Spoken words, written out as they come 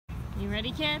You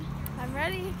ready, kid? I'm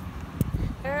ready.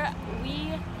 Here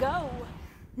we go.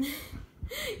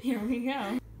 Here we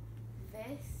go.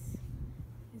 This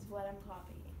is what I'm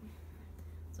copying.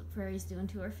 That's what Prairie's doing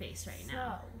to her face right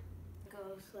now. So, it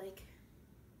goes like...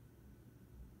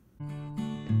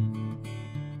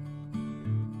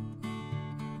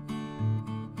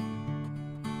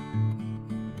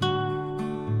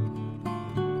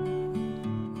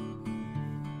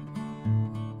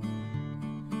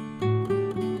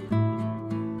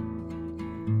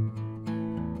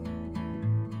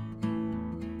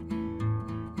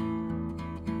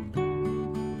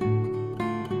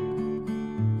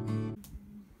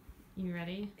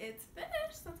 It's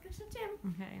finished. Let's go to the gym.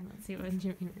 Okay, let's see when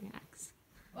Jimmy reacts.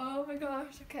 Oh my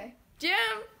gosh. Okay. Jim!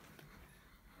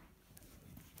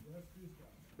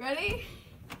 Ready?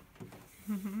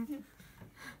 You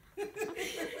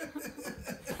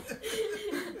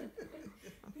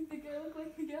think I look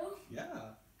like Miguel?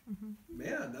 Yeah.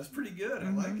 Man, that's pretty good.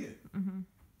 I like it.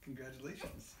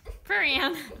 Congratulations. Prairie,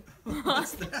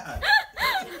 What's that?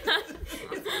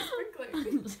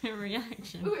 It's a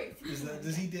reaction. Wait.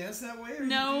 Does he dance that way? Or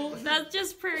No, that's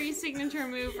just Prairie's signature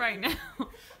move right now.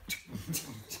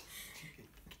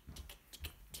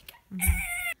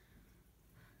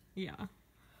 Yeah.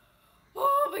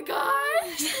 Oh my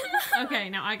gosh. Okay,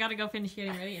 now I gotta go finish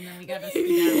getting ready and then we gotta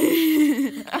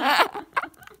sit down.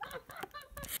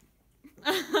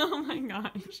 Oh my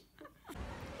gosh.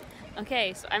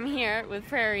 Okay, so I'm here with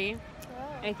Prairie,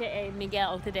 aka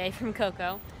Miguel today from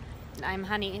Coco. I'm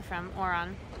Honey from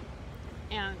Ouran.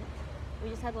 And we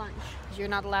just had lunch because you're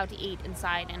not allowed to eat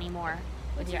inside anymore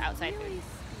with your outside food.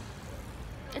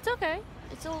 It's okay.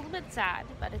 It's a little bit sad,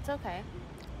 but it's okay.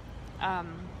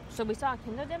 So we saw a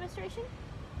kendo demonstration.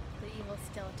 The evil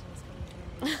skeleton is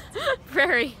coming through.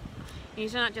 Prairie, you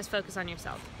should not just focus on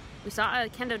yourself. We saw a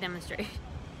kendo demonstration.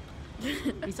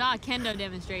 We saw a kendo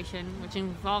demonstration, which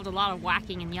involved a lot of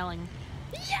whacking and yelling.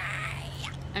 Yay!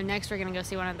 And next we're gonna go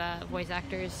see one of the voice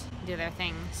actors do their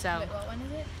thing. So, Wait, what one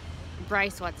is it?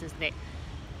 Bryce, what's his name?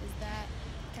 Is that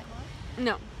Cat Noir?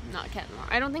 No, not Cat Noir.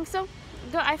 I don't think so.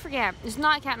 I forget. It's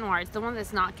not Cat Noir. It's the one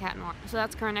that's not Cat Noir. So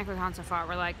that's Kuroneko Con so far.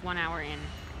 We're like 1 hour in.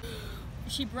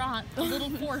 She brought a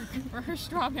little fork for her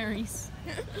strawberries.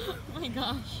 Oh my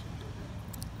gosh.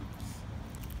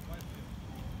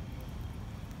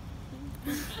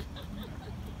 So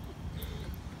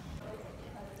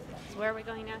where are we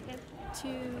going now, kid? To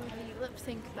the lip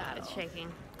sync battle. It's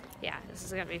shaking. Yeah, this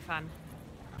is gonna be fun.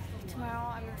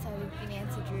 Tomorrow I'm excited to be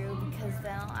Nancy Drew because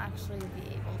then I'll actually be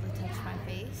able to touch my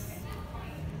face.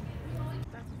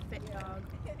 That's a fit dog.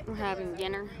 We're having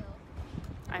dinner.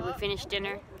 We finished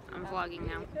dinner. I'm vlogging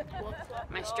now.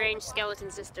 My strange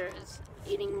skeleton sister is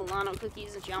eating Milano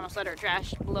cookies and she almost let her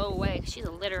trash blow away. She's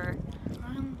a litterer.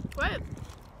 What?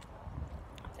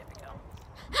 There we go.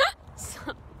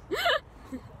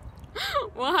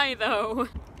 Why though?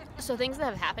 So things that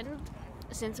have happened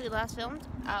since we last filmed,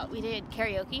 we did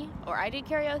karaoke, or I did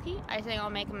karaoke. I sang I'll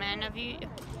Make a Man of You.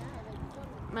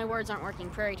 My words aren't working.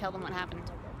 Prairie, tell them what happened.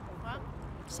 What?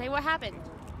 Say what happened.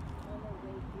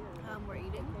 We're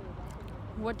eating.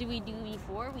 What did we do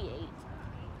before we ate?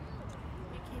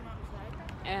 We came outside.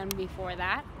 And before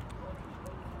that?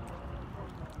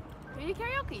 We did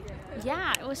karaoke.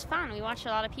 Yeah, it was fun. We watched a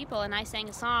lot of people and I sang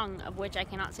a song of which I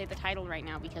cannot say the title right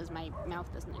now because my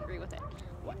mouth doesn't agree with it.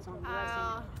 What song did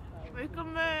I sing? Make a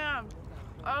man.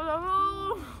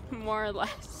 Oh. More or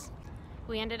less.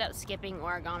 We ended up skipping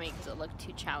origami because it looked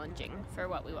too challenging for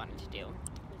what we wanted to do.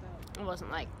 It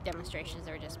wasn't like demonstrations,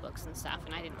 they were just books and stuff,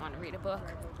 and I didn't want to read a book.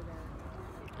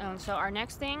 So our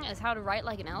next thing is how to write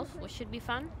like an elf, which should be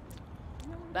fun.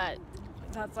 But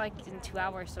that's like in 2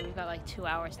 hours, so we've got like 2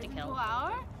 hours to kill. 2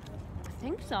 hours? I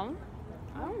think so.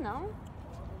 I don't know.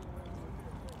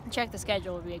 Check the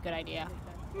schedule would be a good idea.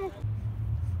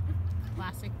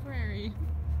 Classic Prairie.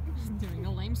 Just doing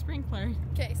a lame sprinkler.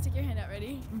 Okay, stick your hand out.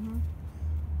 Ready? Mm-hmm.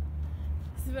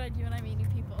 This is what I do when I meet new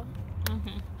people.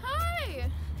 Okay.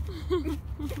 Hi!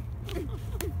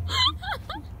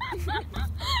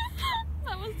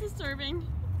 That was disturbing.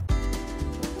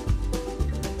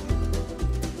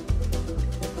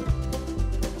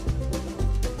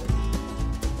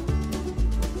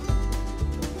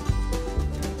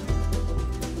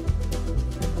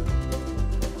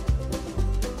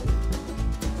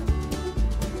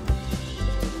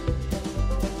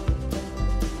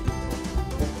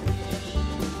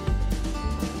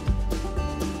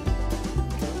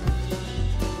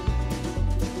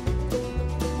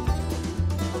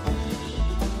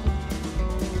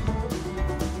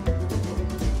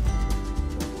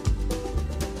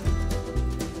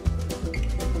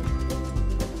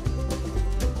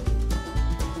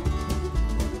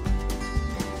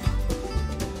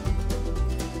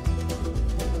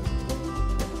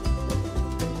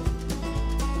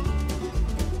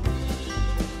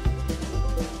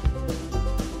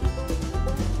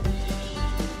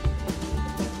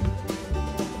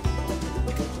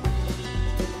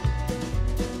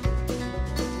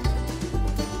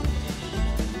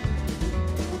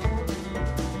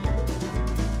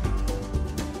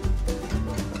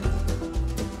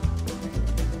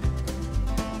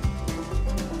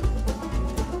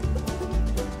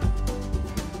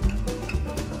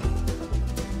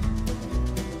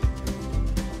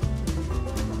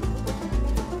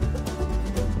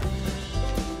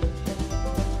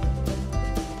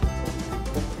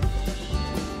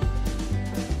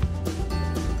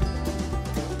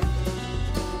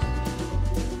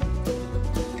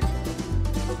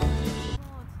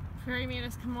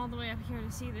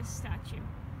 see this statue,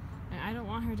 and I don't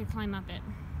want her to climb up it.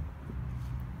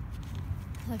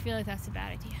 I feel like that's a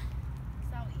bad idea.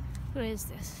 Who is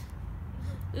this?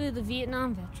 Ooh, the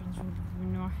Vietnam veterans.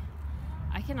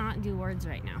 I cannot do words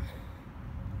right now.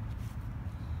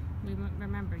 We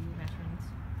remember you veterans.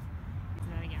 Do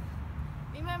that again.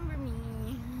 Remember me.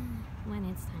 When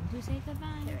it's time to say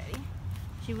goodbye. Okay, ready?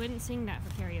 She wouldn't sing that for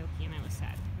karaoke, and I was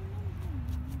sad.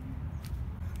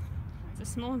 It's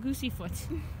a small goosey foot.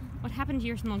 What happened to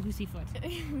your small goosey foot? What do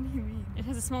you mean? It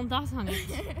has a small dot on it.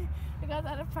 I got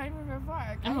that at Prairie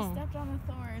Park. Oh. I stepped on a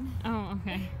thorn. Oh,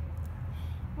 okay.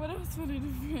 What else would it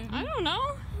have been? I don't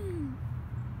know.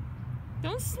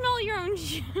 Don't smell your own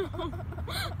shoe.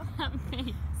 That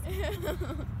face.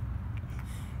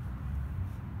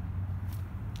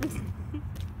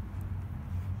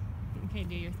 Okay,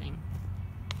 do your thing.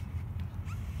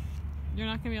 You're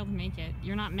not gonna be able to make it.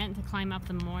 You're not meant to climb up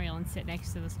the memorial and sit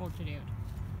next to the soldier dude.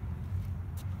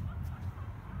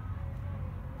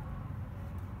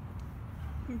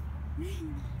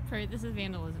 Prairie, this is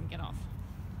vandalism. Get off.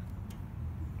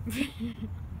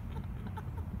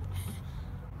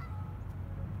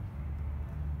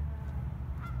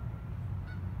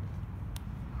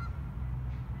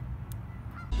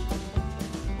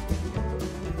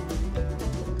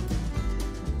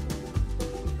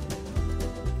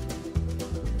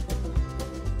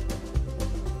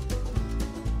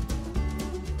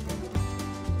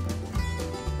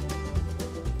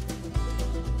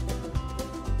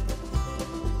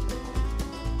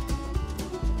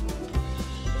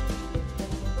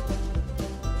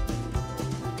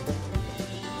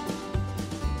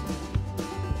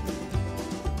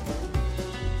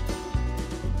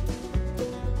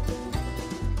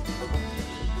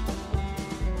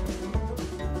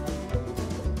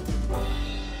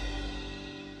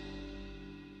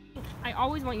 I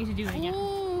always want you to do it again.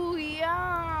 Ooh,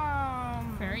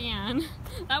 yum. Prairie Ann.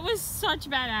 That was such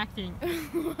bad acting.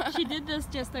 She did this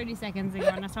just 30 seconds ago,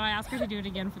 and so I asked her to do it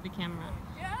again for the camera.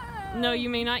 Yeah. No, you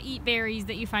may not eat berries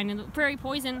that you find in the prairie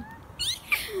poison.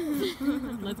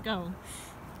 Let's go.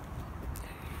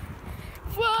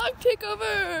 Vlog, take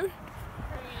over.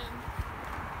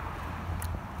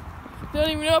 Don't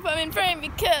even know if I'm in frame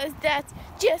because that's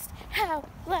just how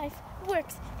life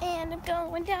works. And I'm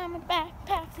going down my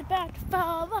backpack's about to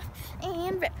fall off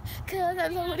and rip because I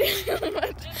loaded too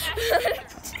much.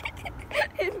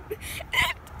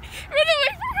 Run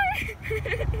away from her!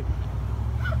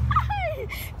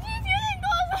 She's getting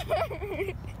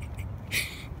closer!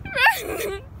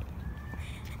 Run!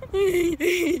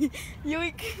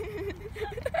 Yoink!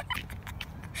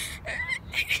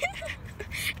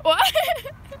 What?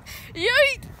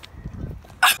 Yoink!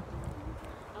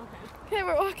 Okay,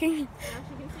 we're walking.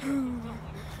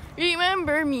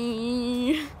 Remember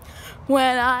me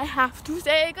when I have to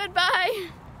say goodbye.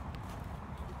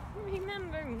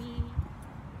 Remember me.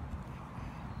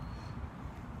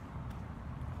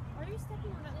 Why are you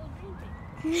stepping on that little green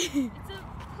thing? It's a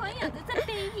plant. It's a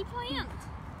baby plant.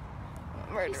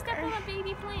 You step on a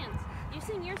baby plant. You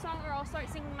sing your song or I'll start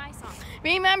singing my song.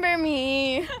 Remember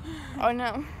me. Oh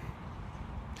no.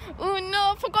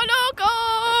 Uno poco loco.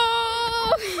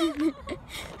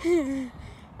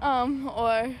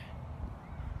 Or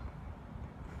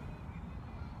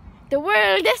the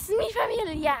world is mi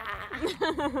familia.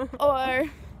 Or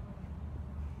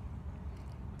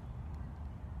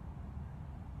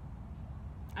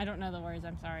I don't know the words.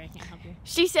 I'm sorry. I can't help you.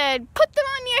 she said, put them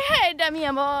on your head, mi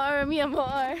amor, mi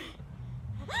amor.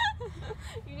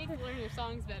 You need to learn your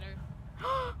songs better.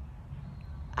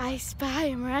 I spy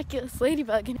a miraculous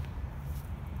ladybug. This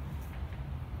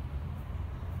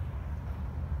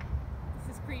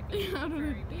is creepy.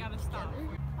 Prairie. We gotta stop.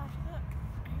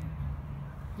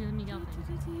 Do the Miguel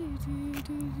thing.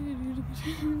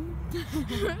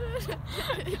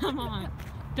 Come on.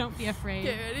 Don't be afraid.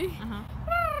 Okay, ready? Uh-huh.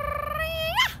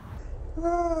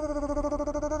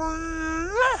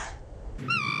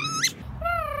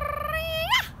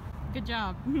 Good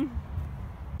job.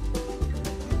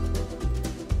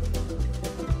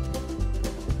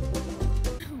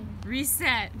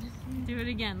 Reset. Do it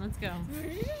again. Let's go.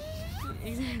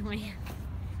 Exactly.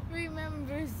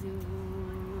 Remember Zoo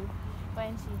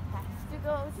when she has to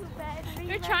go to bed.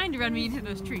 You're trying to run me into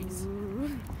those trees.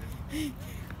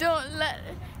 Don't let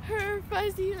her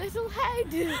fuzzy little head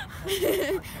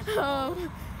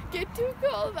get too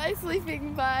cold by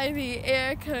sleeping by the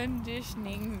air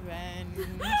conditioning vent.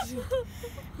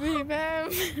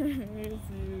 Remember Zoo.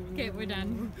 Okay, we're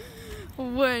done.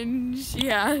 When she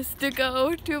has to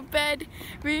go to bed,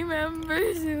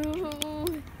 remember Zoo.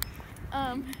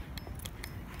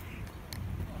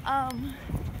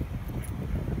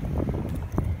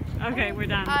 Okay, we're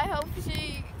done. I hope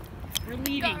she We're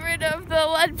leaving. got rid of the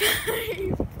lead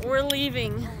pipe. We're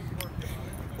leaving.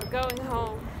 We're going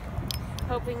home.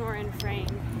 Hoping we're in frame.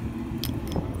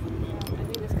 I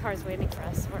think this car's waiting for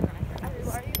us. We're gonna hear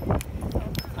this.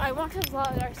 I want to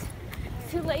vlog ours.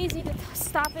 Too lazy to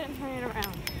stop it and turn it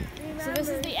around. So this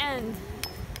is the end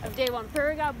of day 1.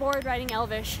 Prairie got bored riding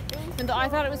Elvish, and though I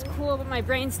thought it was cool, but my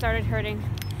brain started hurting.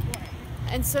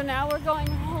 And so now we're going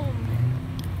home.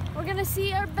 We're gonna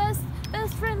see our best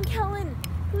friend Kellen,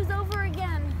 who's over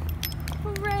again.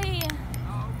 Hooray!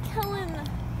 Kellen.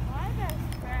 My best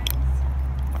friends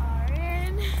are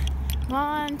in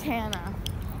Montana.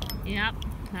 Yep,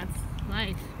 that's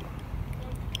life.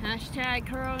 Hashtag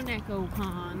Kuroneko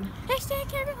Con. Hashtag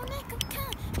Kuroneko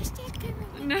Con. Hashtag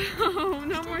Kuroneko No,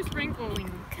 no more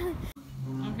sprinkling.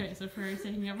 Okay, so Prairie's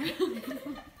taking up.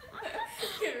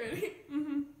 Get ready.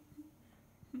 Mm-hmm.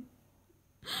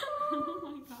 Oh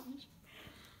my gosh.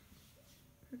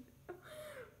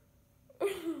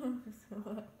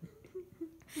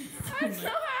 I'm so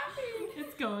happy.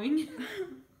 It's going.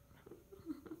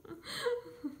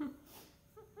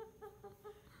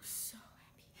 So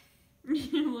happy.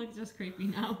 You look just creepy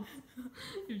now.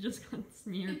 You've just got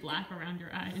smeared black around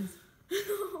your eyes.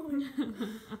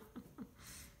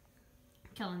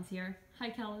 Kellen's here. Hi,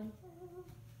 Kellen.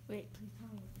 Wait, please tell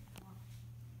me.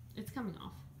 It's coming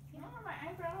off. You don't have my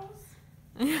eyebrows?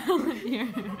 Here.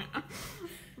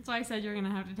 That's why I said you're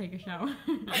gonna have to take a shower.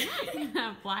 You're gonna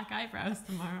have black eyebrows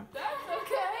tomorrow. That's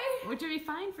okay. Which would be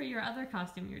fine for your other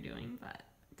costume you're doing, but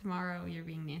tomorrow you're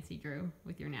being Nancy Drew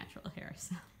with your natural hair.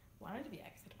 So Wanted to be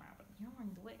extra tomorrow, but you're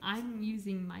wearing the wig. I'm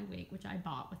using my wig, which I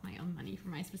bought with my own money for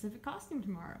my specific costume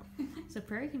tomorrow. So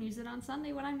Prairie can use it on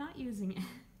Sunday when I'm not using it.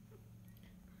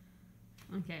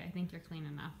 Okay, I think you're clean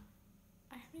enough.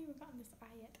 I haven't even gotten this eye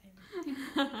yet.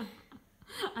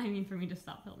 I mean, for me to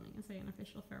stop filming and say an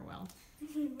official farewell.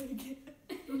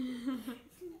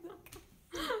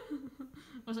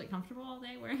 Was it comfortable all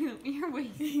day wearing your wig?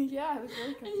 Yeah, it was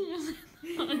really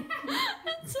comfortable.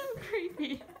 That's so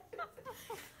creepy.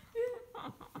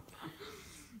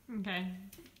 Okay.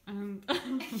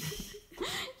 She's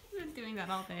been doing that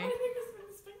all I day. think it's been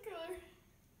a sprinkler.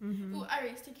 Mm-hmm. Ooh,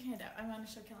 Irie, stick your hand out. I want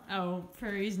to show Kellen. Oh,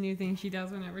 Prairie's new thing she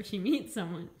does whenever she meets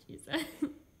someone, she said.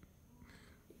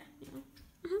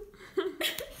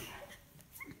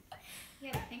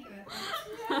 Yeah, think about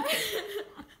that.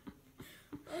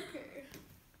 Okay.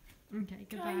 Okay,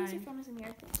 Can I use goodbye. your phone as a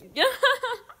mirror? Thank you.